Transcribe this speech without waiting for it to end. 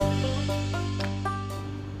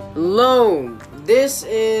Hello, this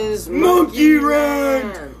is Monkey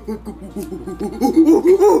Rant.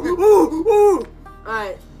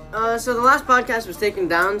 Alright, so the last podcast was taken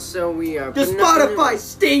down, so we are... The Spotify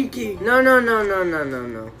stinky.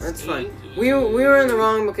 No. That's fine. We were in the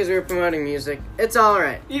wrong because we were promoting music. It's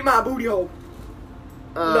alright. Eat my booty hole.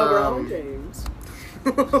 LeBron James.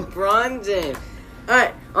 LeBron James.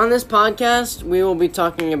 Alright, on this podcast, we will be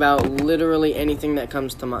talking about literally anything that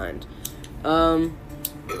comes to mind.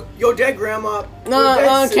 Your dead grandma.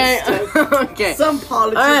 No, okay. Sister, Okay. Some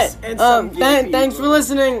politics and some gay thanks people. for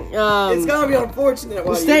listening. It's gonna be unfortunate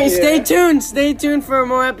while Stay tuned. Stay tuned for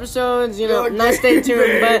more episodes. You know, Okay, not stay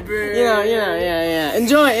tuned, but baby. yeah.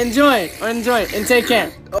 Enjoy, and take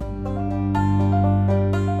care.